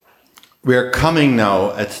We are coming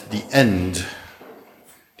now at the end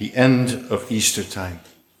of Easter time.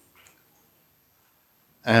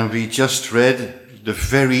 And we just read the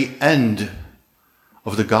very end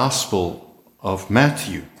of the Gospel of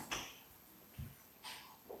Matthew.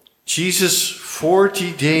 Jesus'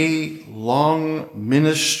 40-day long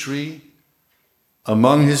ministry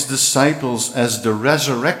among his disciples as the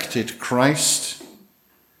resurrected Christ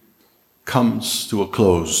comes to a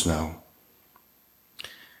close now.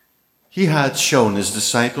 He had shown his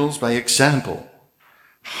disciples by example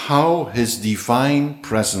how his divine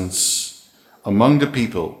presence among the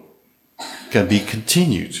people can be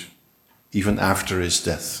continued even after his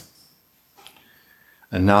death.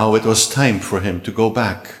 And now it was time for him to go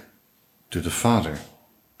back to the Father,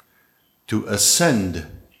 to ascend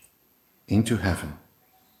into heaven.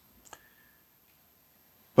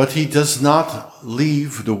 But he does not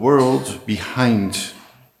leave the world behind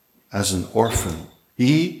as an orphan.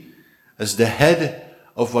 He, as the head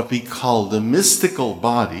of what we call the mystical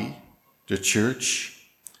body, the church,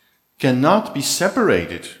 cannot be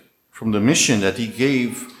separated from the mission that he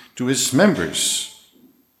gave to his members.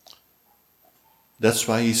 That's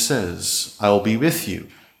why he says, I'll be with you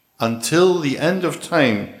until the end of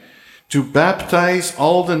time to baptize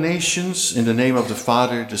all the nations in the name of the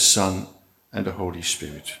Father, the Son, and the Holy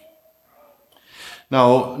Spirit.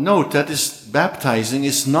 Now, note that this baptizing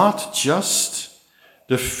is not just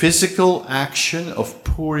the physical action of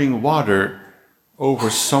pouring water over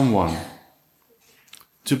someone.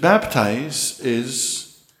 To baptize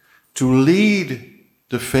is to lead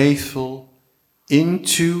the faithful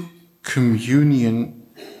into communion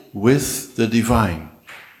with the divine.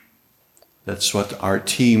 That's what our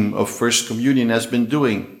team of First Communion has been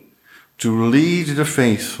doing, to lead the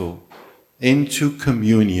faithful into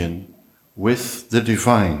communion with the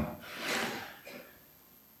divine.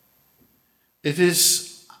 It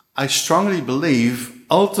is, I strongly believe,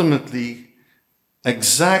 ultimately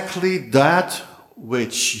exactly that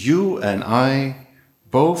which you and I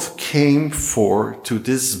both came for to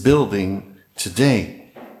this building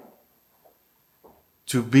today.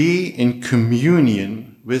 To be in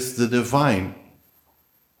communion with the divine.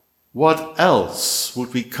 What else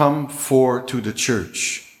would we come for to the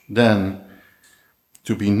church than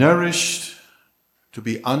to be nourished, to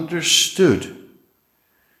be understood,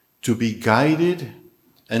 to be guided,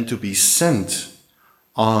 and to be sent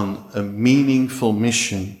on a meaningful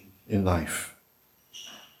mission in life.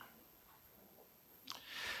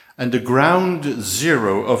 And the ground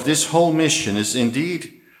zero of this whole mission is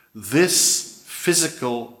indeed this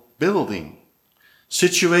physical building,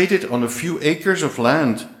 situated on a few acres of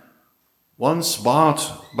land once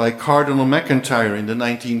bought by Cardinal MacIntyre in the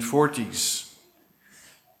 1940s.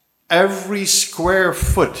 Every square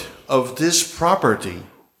foot of this property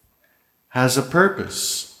has a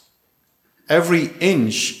purpose. Every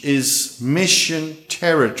inch is mission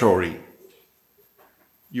territory.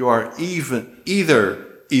 You are either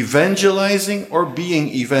evangelizing or being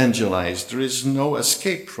evangelized. There is no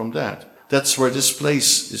escape from that. That's where this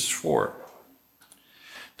place is for.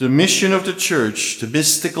 The mission of the church, the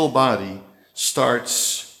mystical body,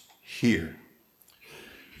 starts here.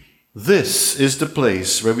 This is the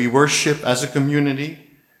place where we worship as a community,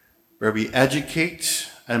 where we educate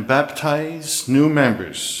and baptize new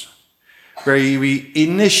members, where we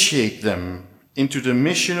initiate them into the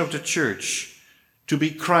mission of the church to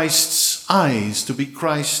be Christ's eyes, to be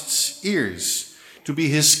Christ's ears, to be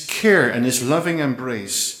his care and his loving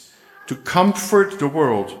embrace, to comfort the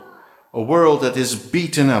world, a world that is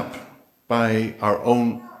beaten up by our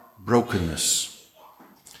own brokenness.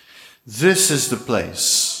 This is the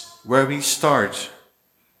place where we start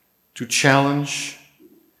to challenge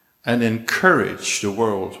and encourage the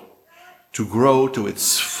world to grow to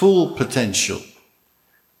its full potential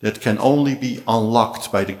that can only be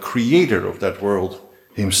unlocked by the creator of that world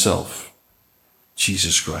himself,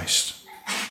 Jesus Christ.